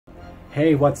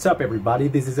Hey, what's up everybody?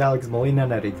 This is Alex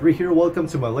Molina93 here. Welcome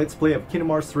to my Let's Play of Kingdom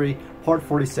Hearts 3 Part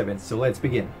 47. So let's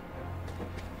begin.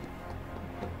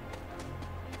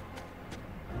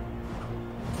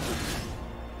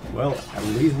 Well, at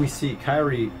least we see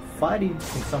Kairi fighting in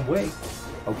some way.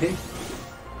 Okay.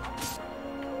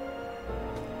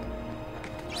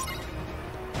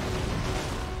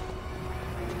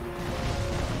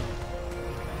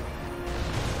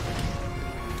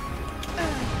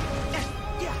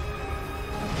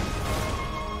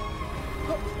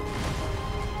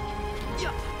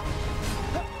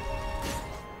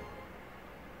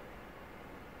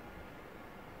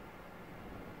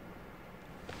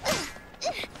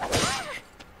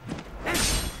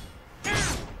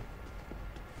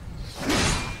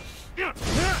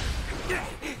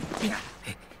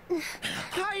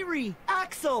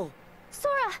 Axel!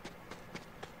 Sora!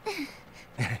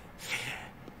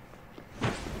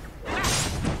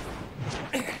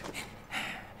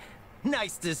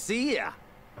 Nice to see ya!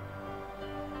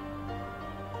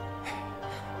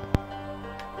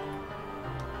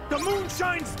 The moon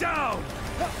shines down!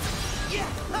 You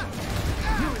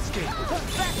escape!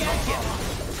 Back at ya!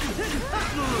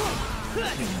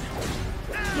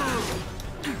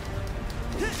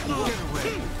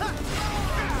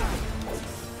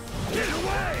 Get away! Get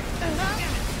away!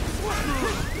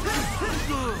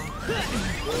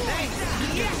 Thanks!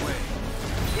 Get away!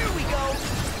 Here we go!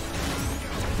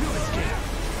 You escape!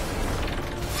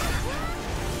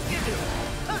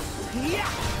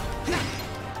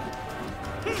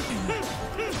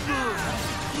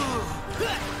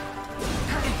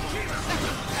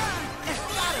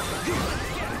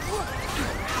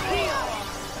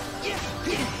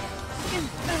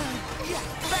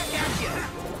 Back at ya!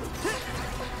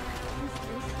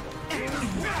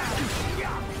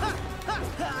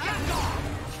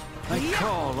 I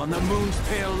call on the moon's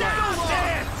pale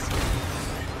light.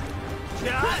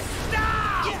 Just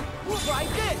stop! Try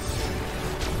this!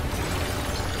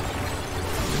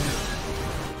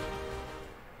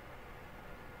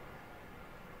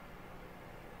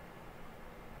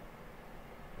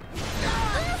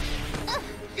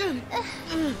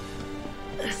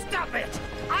 Stop it!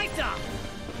 Isa!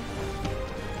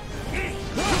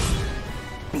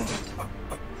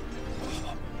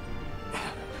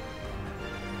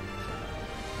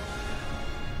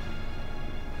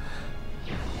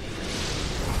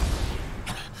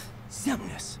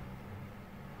 Xemnas.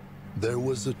 There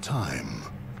was a time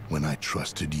when I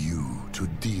trusted you to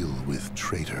deal with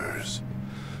traitors.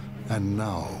 And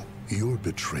now, your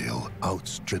betrayal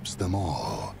outstrips them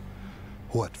all.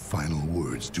 What final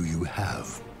words do you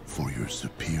have for your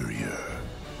superior?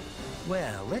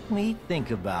 Well, let me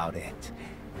think about it.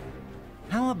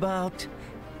 How about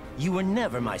you were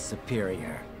never my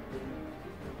superior?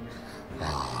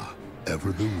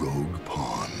 Ever the rogue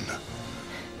pawn.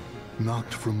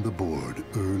 Knocked from the board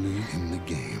early in the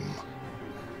game.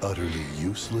 Utterly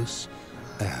useless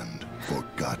and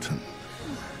forgotten.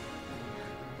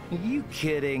 Are you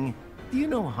kidding? Do you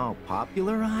know how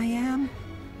popular I am?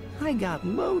 I got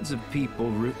loads of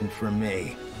people rooting for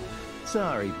me.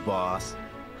 Sorry, boss.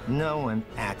 No one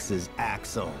axes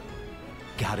Axel.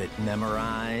 Got it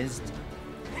memorized?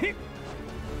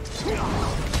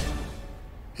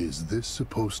 Is this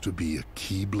supposed to be a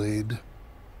keyblade?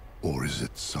 Or is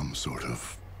it some sort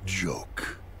of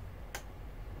joke?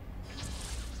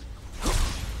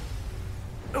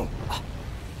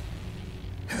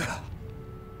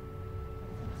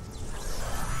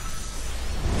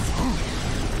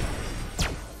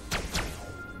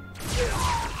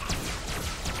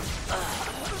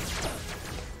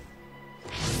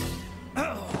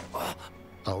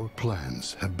 Our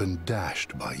plans have been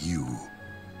dashed by you.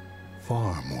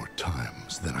 Far more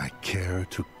times than I care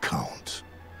to count.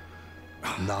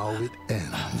 Now it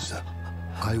ends.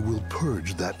 I will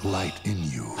purge that light in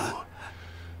you.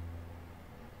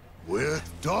 With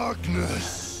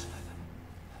darkness.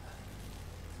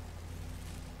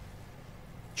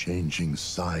 Changing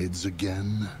sides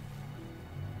again?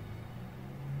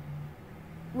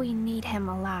 We need him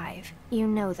alive. You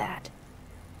know that.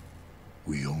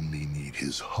 We only need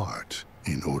his heart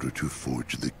in order to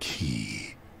forge the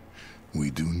key.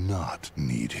 We do not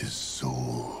need his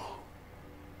soul.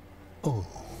 Oh,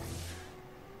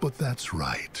 but that's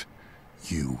right.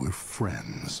 You were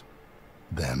friends.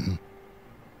 Then,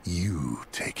 you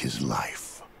take his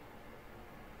life.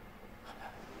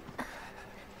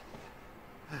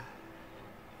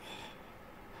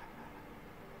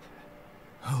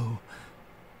 Who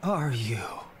are you?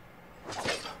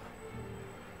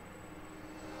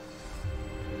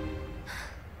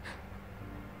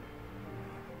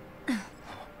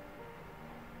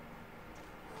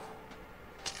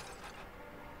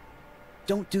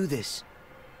 don't do this.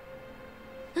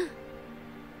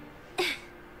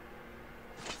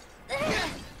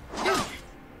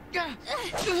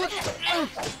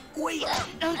 Wait!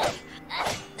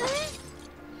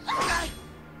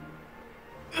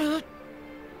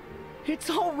 It's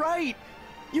all right!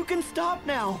 You can stop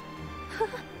now!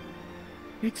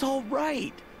 It's all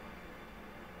right!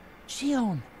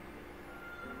 Xion!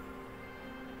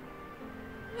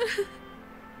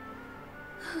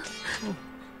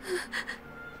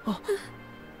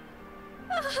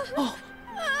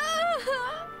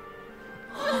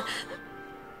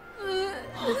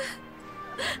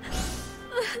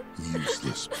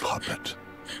 Useless puppet.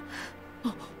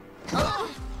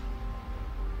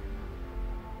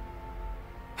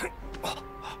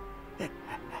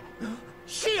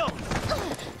 Xion!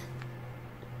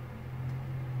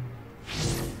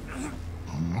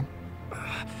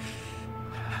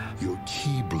 Your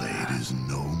Keyblade is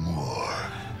no more.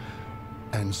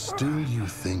 And still you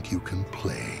think you can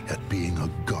play at being a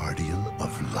guardian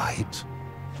of light?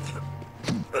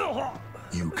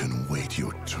 You can wait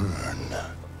your turn.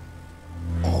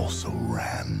 Also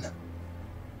ran.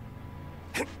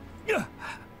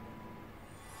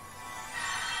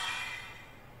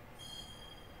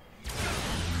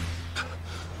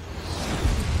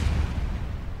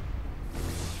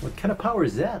 What kind of power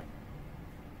is that?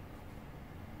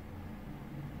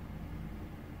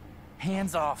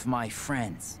 Hands off my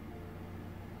friends.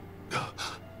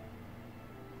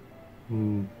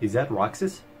 Is that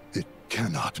Roxas? It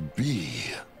cannot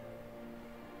be.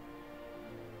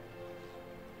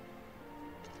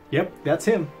 Yep, that's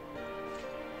him.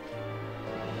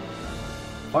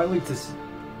 Finally, it's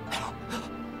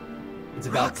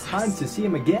about Roxas. time to see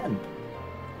him again.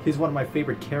 He's one of my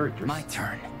favorite characters. My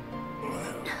turn.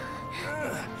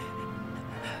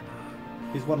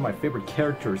 He's one of my favorite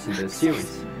characters in this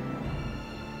series.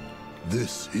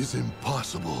 This is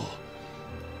impossible.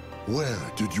 Where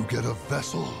did you get a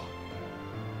vessel?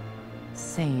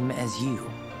 Same as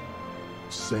you.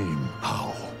 Same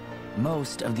how?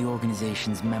 Most of the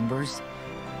organization's members,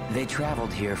 they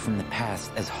traveled here from the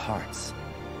past as hearts.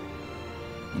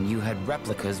 And you had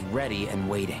replicas ready and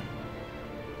waiting.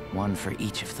 One for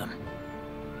each of them.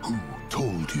 Who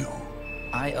told you?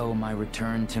 I owe my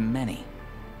return to many.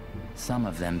 Some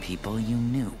of them people you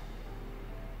knew.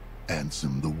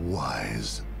 Ansem the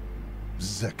Wise.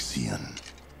 Xion.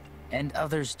 And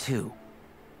others too.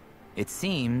 It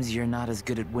seems you're not as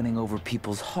good at winning over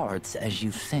people's hearts as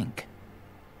you think.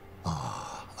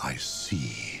 Ah, I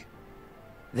see.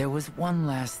 There was one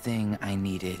last thing I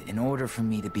needed in order for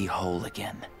me to be whole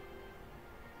again.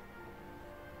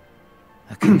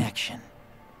 A connection.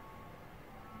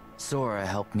 Sora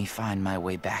helped me find my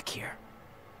way back here.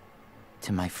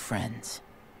 To my friends.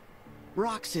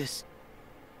 Roxas!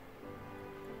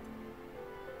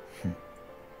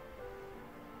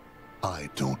 I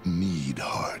don't need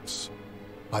hearts.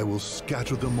 I will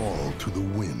scatter them all to the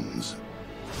winds.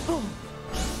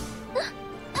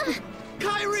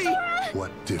 Kyrie!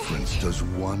 What difference does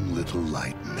one little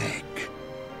light make?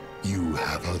 You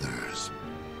have others.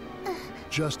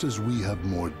 Just as we have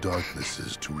more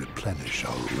darknesses to replenish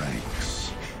our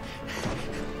ranks.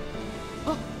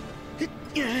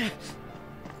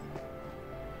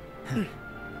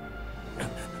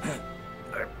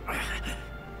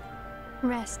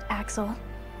 Rest, Axel.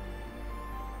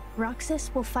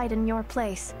 Roxas will fight in your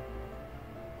place.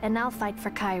 And I'll fight for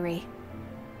Kyrie.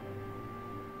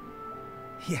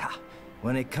 Yeah,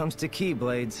 when it comes to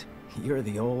Keyblades, you're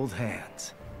the old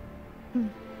hands.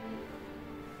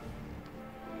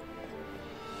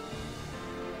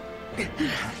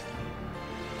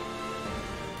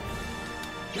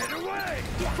 Get away!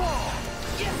 Fall!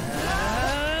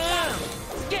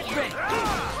 Get ready!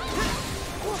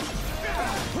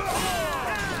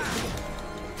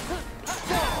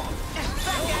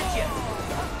 Back at you!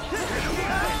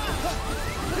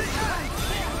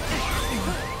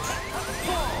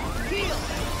 Heal!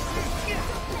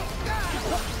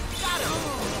 Got him!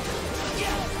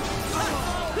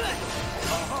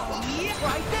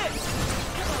 Right this!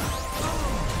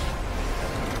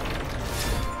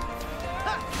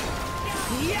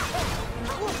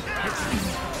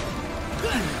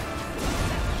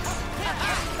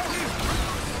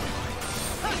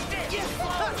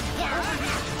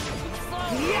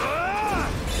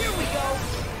 Here we go!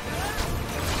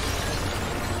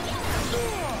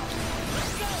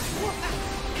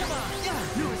 Come on!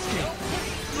 New escape!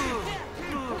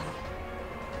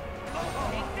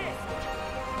 Take this!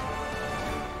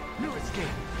 New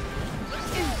escape!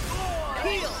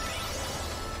 Heal!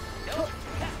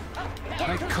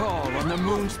 I call on the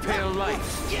moon's pale light.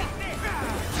 Get this!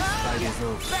 I fight is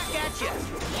over. Back at you!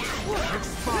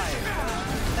 Expired!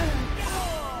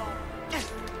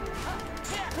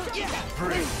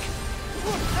 Break!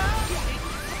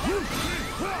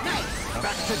 Nice!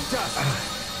 Back to dust!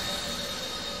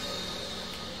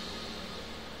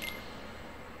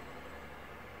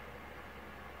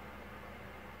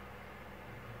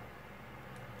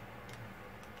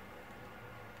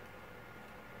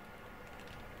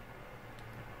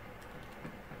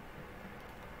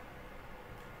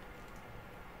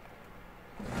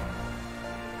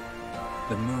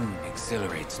 The moon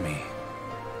exhilarates me.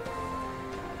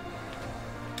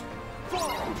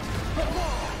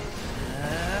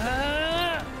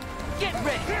 Get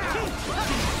ready!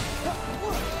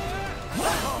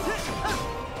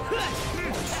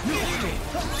 New escape!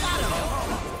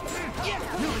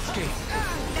 New escape!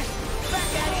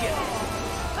 Back at you!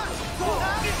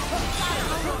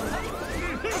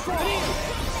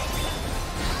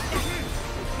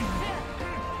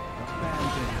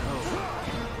 Abandon hope.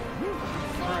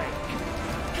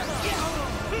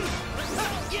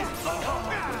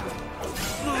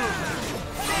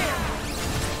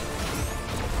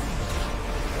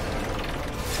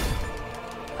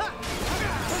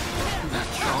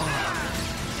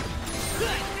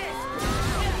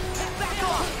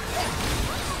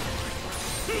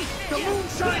 The moon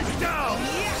shines down!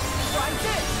 Try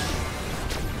this!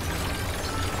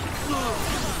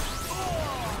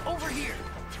 Over here!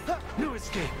 New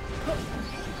escape!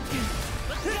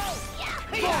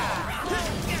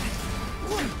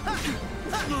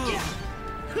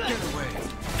 Get away!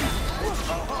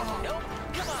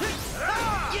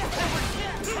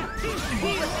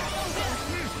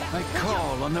 I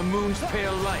call on the moon's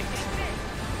pale light.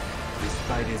 This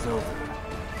fight is over.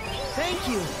 Thank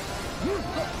you!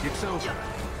 It's over.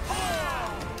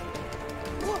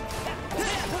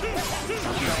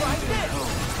 Try this!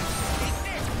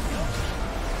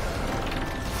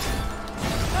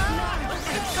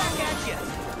 Back at you!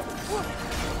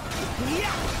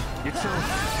 It's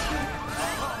over.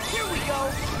 Here we go!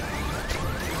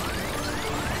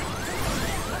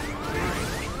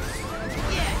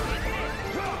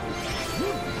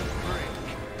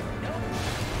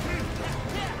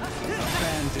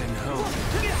 Abandon hope.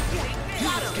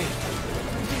 Got him!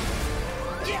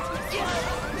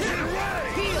 Get away!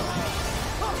 Heal!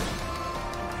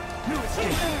 New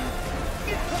escape.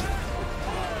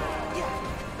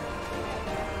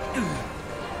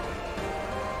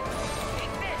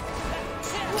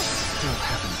 Still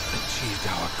haven't achieved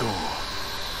our goal.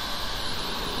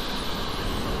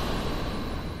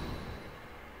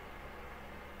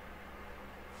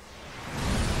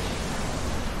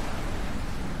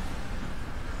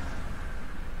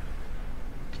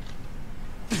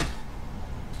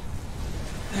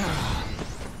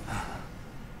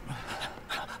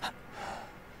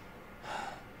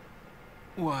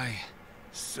 Why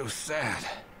so sad?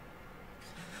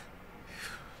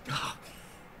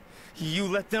 You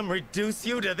let them reduce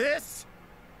you to this?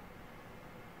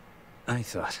 I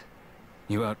thought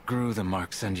you outgrew the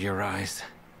marks under your eyes.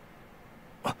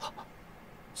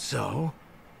 So?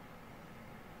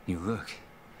 You look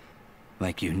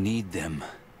like you need them.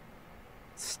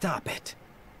 Stop it.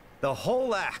 The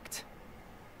whole act.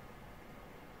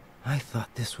 I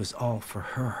thought this was all for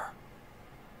her.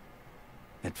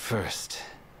 At first,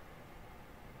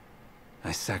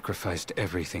 I sacrificed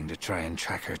everything to try and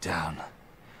track her down.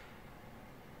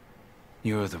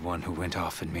 You're the one who went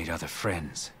off and made other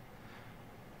friends.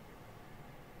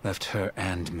 Left her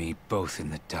and me both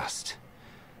in the dust.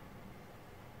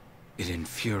 It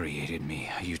infuriated me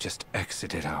how you just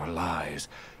exited our lives.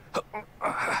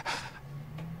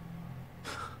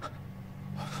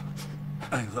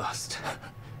 I lost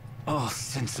all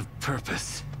sense of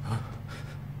purpose.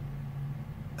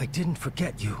 I didn't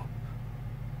forget you.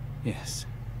 Yes,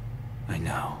 I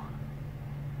know.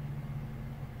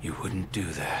 You wouldn't do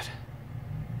that.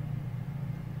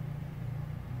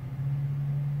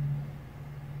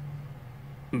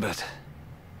 But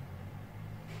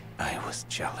I was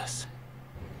jealous.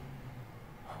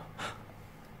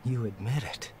 You admit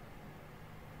it.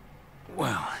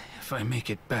 Well, if I make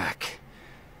it back,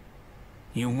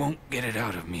 you won't get it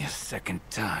out of me a second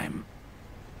time.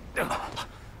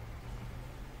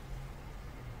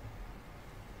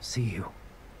 See you,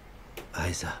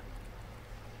 Isa.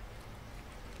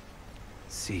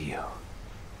 See you,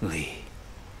 Lee.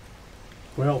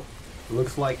 Well,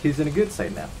 looks like he's in a good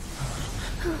side now.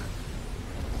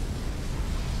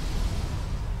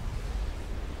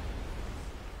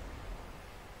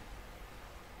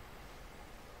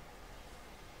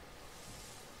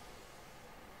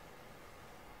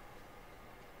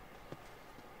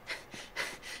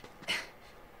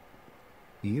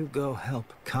 You go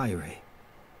help Kyrie.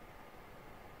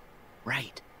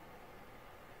 Right.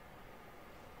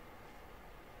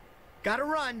 Gotta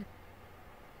run.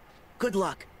 Good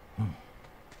luck.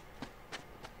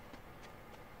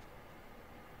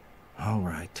 All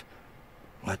right.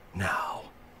 What now?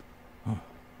 Huh?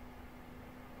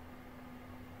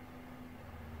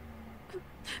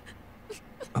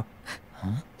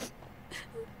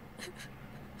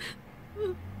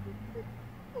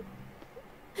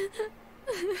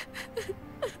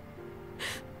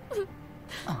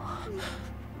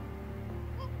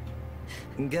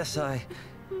 Guess I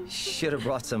should have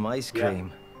brought some ice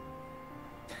cream.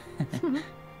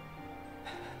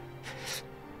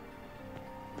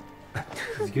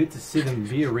 It's good to see them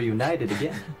be reunited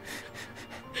again.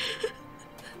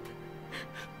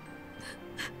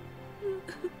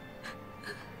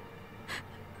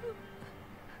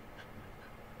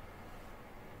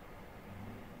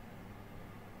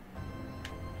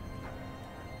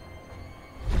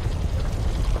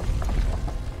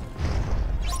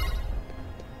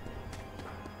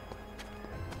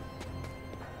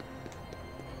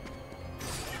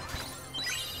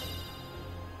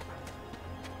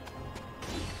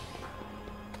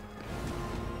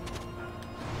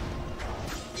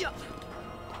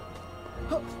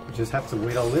 I just have to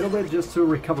wait a little bit just to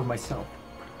recover myself.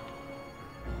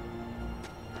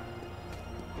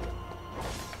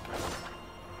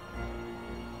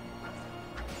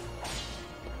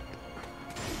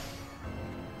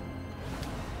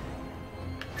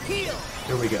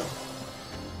 Here we go.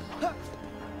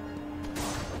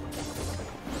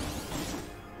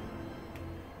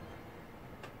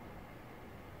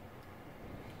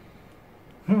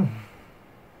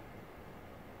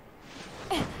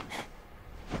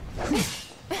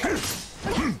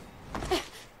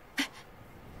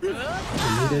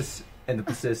 Ventus and the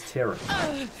possessed Terra.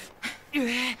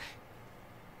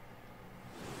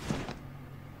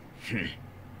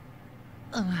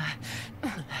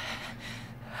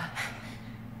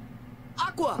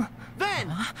 Aqua!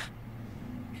 Ven!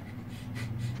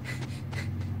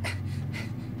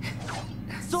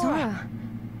 Sora!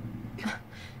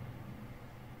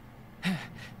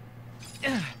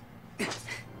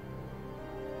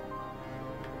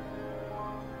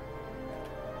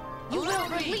 You will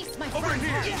release my Over friend.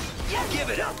 here! Give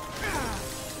it up!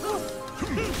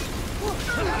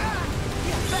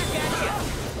 Back at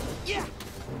you! Yeah!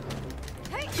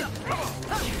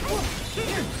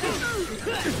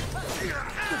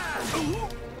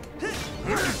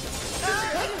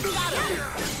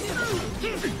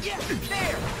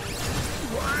 There!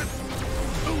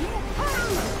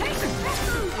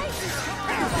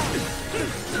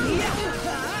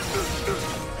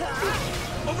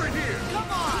 Over here!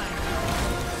 Come on!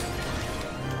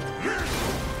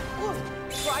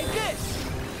 Try this!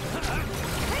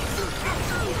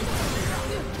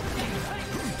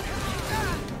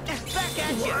 Back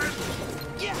at you!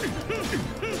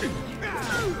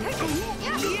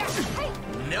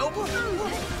 Nope!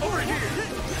 Over here!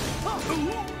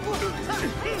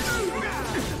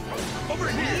 Over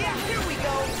here! Yeah, here we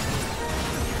go!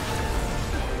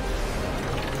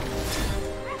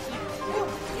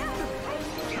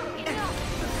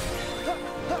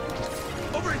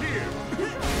 Over here!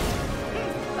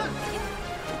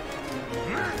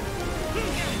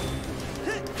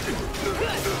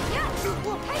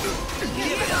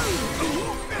 Give it up!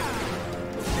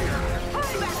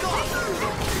 Back off!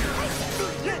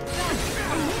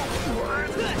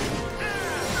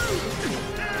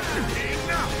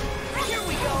 Here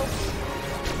we go!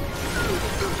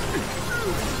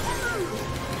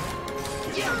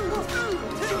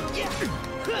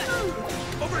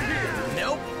 Over here!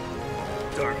 Nope!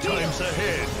 Dark times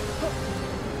ahead!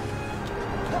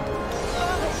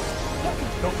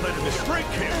 Don't let him break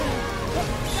him!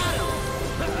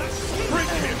 Break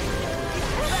him!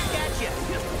 Back at you!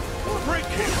 Break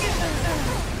him!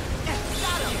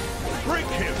 Break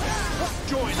him!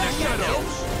 Join the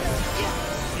shadows!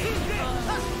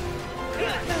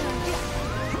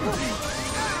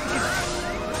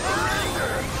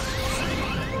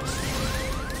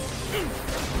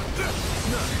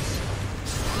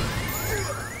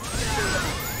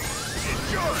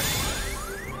 Enjoy!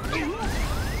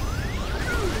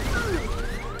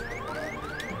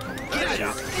 Give it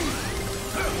up!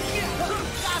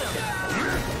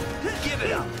 Give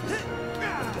it up!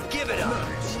 Give it up!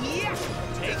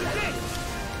 Take this!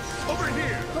 Over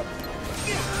here!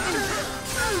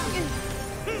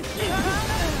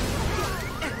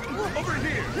 Over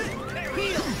here!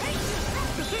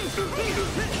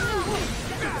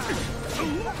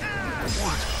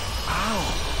 Ow!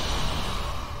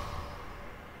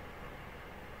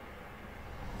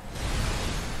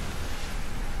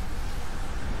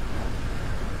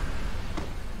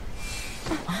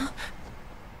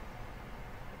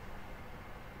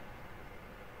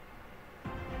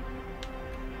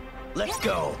 Let's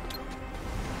go.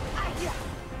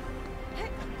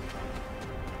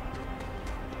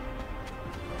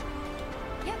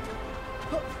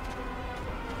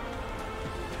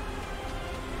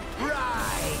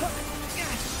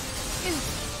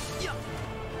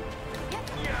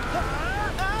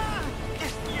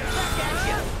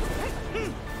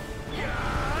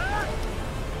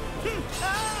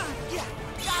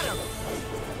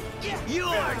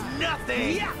 You're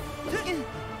nothing!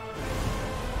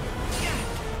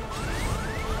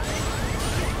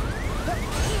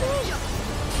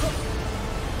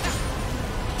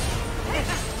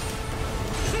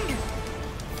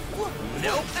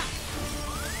 Nope.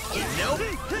 Nope.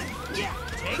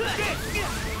 Take this.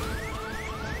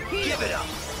 Give it up.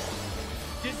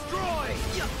 Destroy.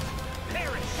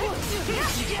 Perish.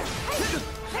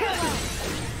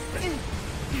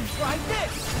 Try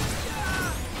this.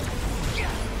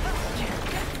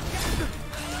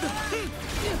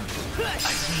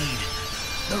 I need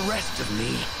the rest of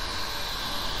me.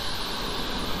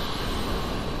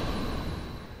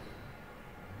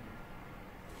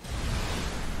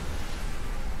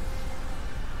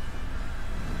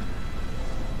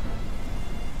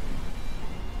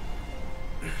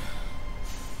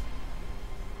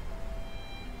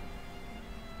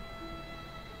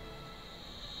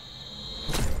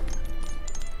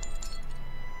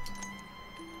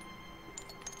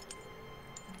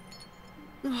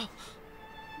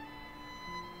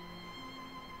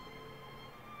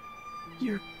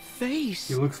 Your face.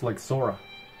 He looks like Sora.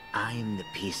 I'm the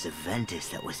piece of Ventus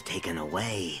that was taken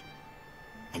away.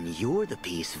 And you're the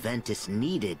piece Ventus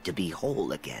needed to be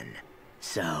whole again.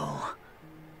 So,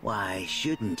 why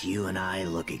shouldn't you and I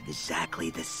look exactly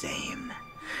the same?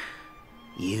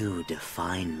 You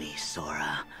define me,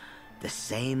 Sora, the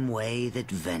same way that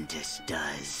Ventus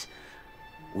does.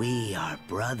 We are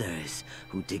brothers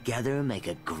who together make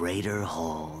a greater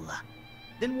whole.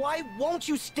 Then why won't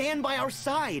you stand by our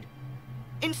side?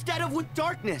 Instead of with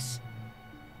darkness?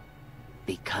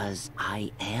 Because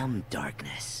I am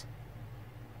darkness.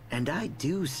 And I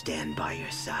do stand by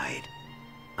your side.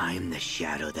 I'm the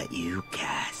shadow that you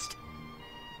cast.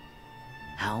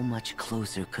 How much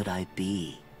closer could I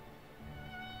be?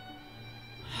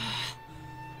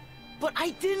 But I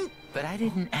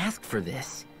didn't ask for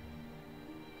this.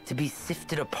 To be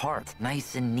sifted apart,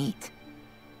 nice and neat.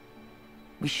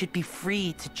 We should be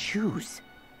free to choose.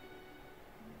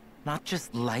 Not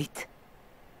just light,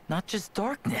 not just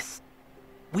darkness.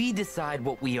 We decide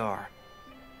what we are.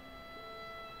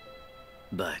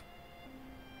 But...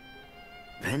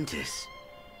 Ventus,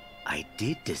 I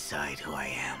did decide who I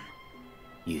am.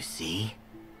 You see?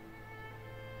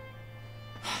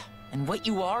 And what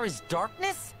you are is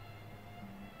darkness?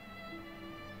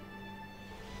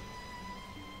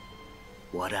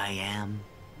 What I am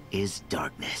is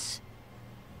darkness.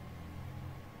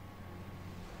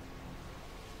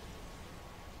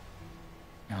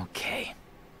 Okay.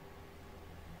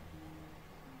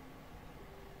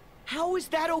 How is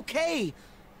that okay?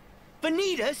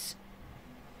 Vanitas?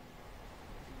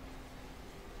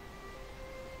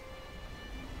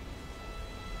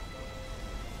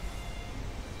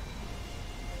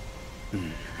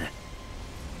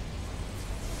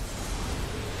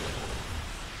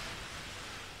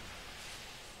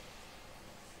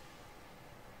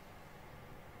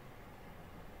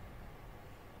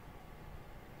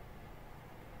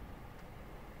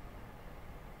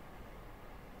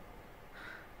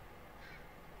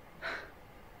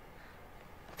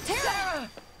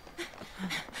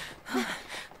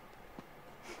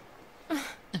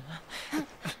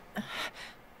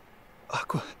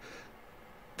 Aqua.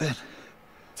 Ben.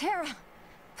 Terra,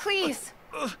 please.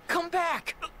 Come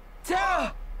back!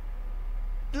 Terra!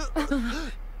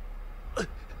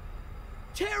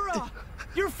 Terra!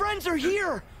 Your friends are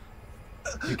here!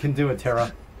 You can do it,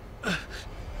 Terra.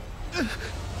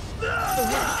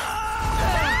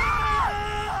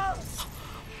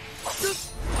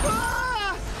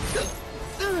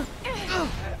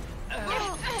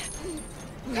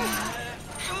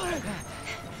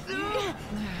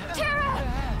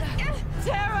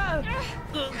 Terra!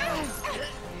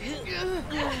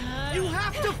 You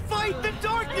have to fight the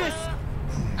darkness!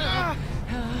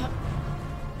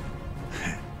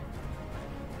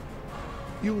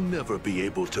 You'll never be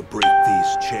able to break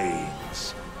these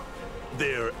chains.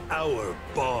 They're our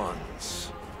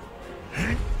bonds.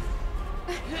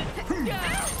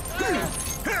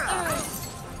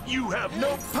 You have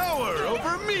no power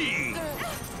over me!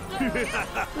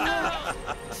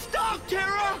 Stop,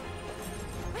 Terra!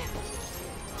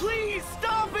 Please,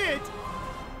 stop it!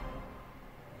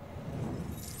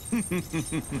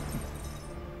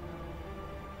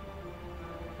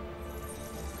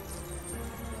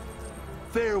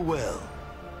 Farewell.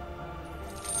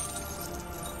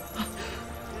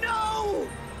 No!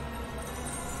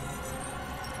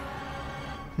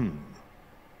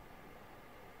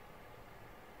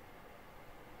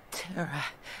 Terra,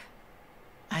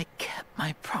 I kept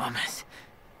my promise.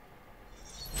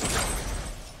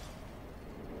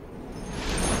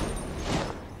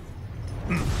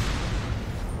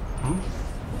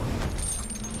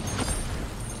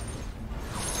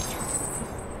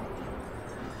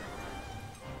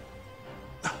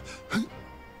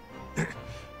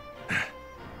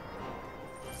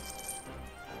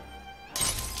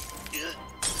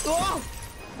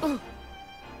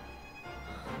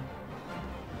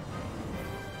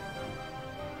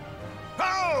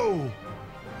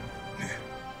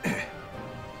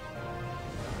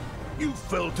 You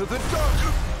fell to the dark.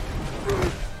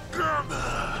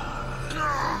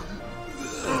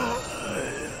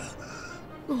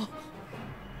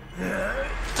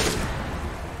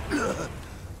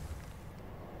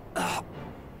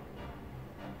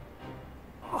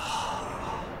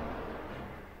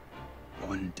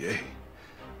 One day,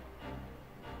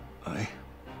 I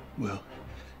will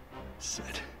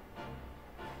set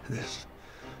this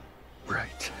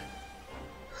right.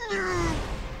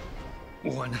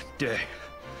 One day,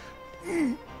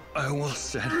 I will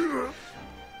set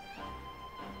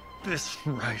this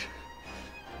right.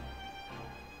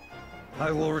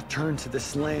 I will return to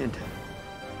this land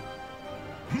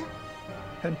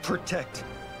and protect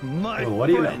my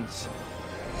friends.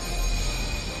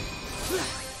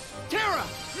 Terra,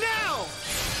 now!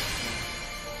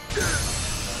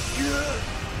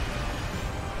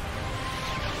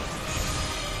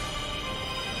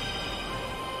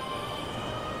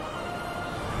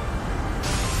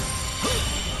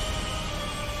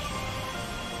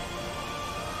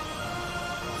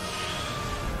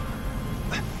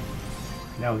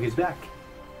 Now he's back.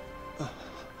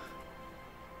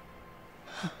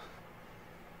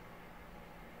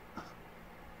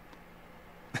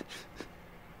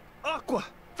 Aqua!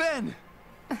 Ven!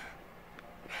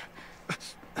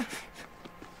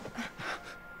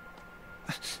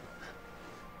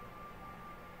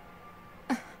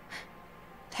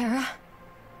 Terra?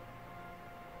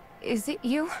 Is it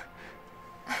you?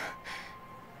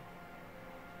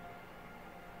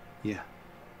 Yeah.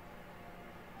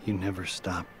 You never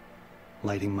stop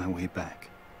lighting my way back.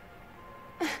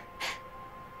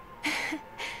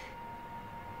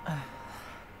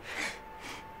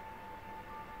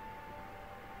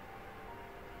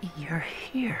 You're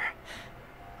here.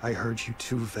 I heard you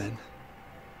too, Ven.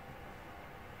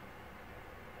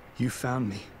 You found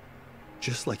me,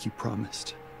 just like you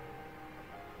promised.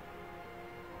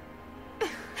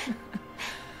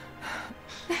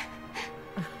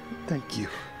 Thank you.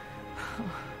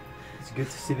 It's good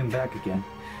to see them back again.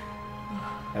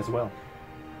 As well.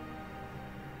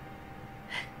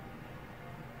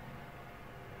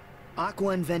 Aqua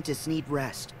and Ventus need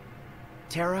rest.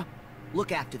 Terra,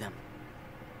 look after them.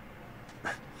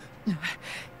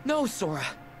 No, Sora.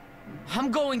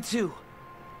 I'm going to.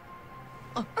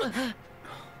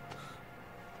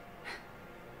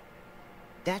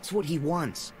 That's what he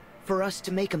wants. For us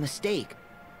to make a mistake.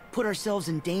 Put ourselves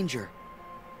in danger.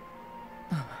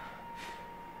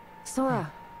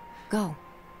 Sora, go.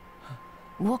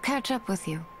 We'll catch up with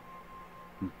you.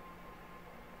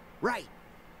 Right.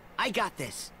 I got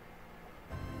this.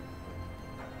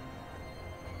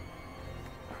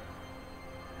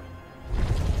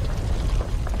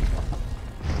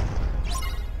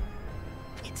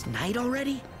 It's night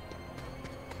already?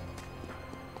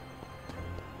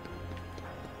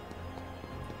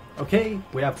 Okay,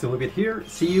 we have to leave it here.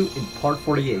 See you in part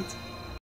 48.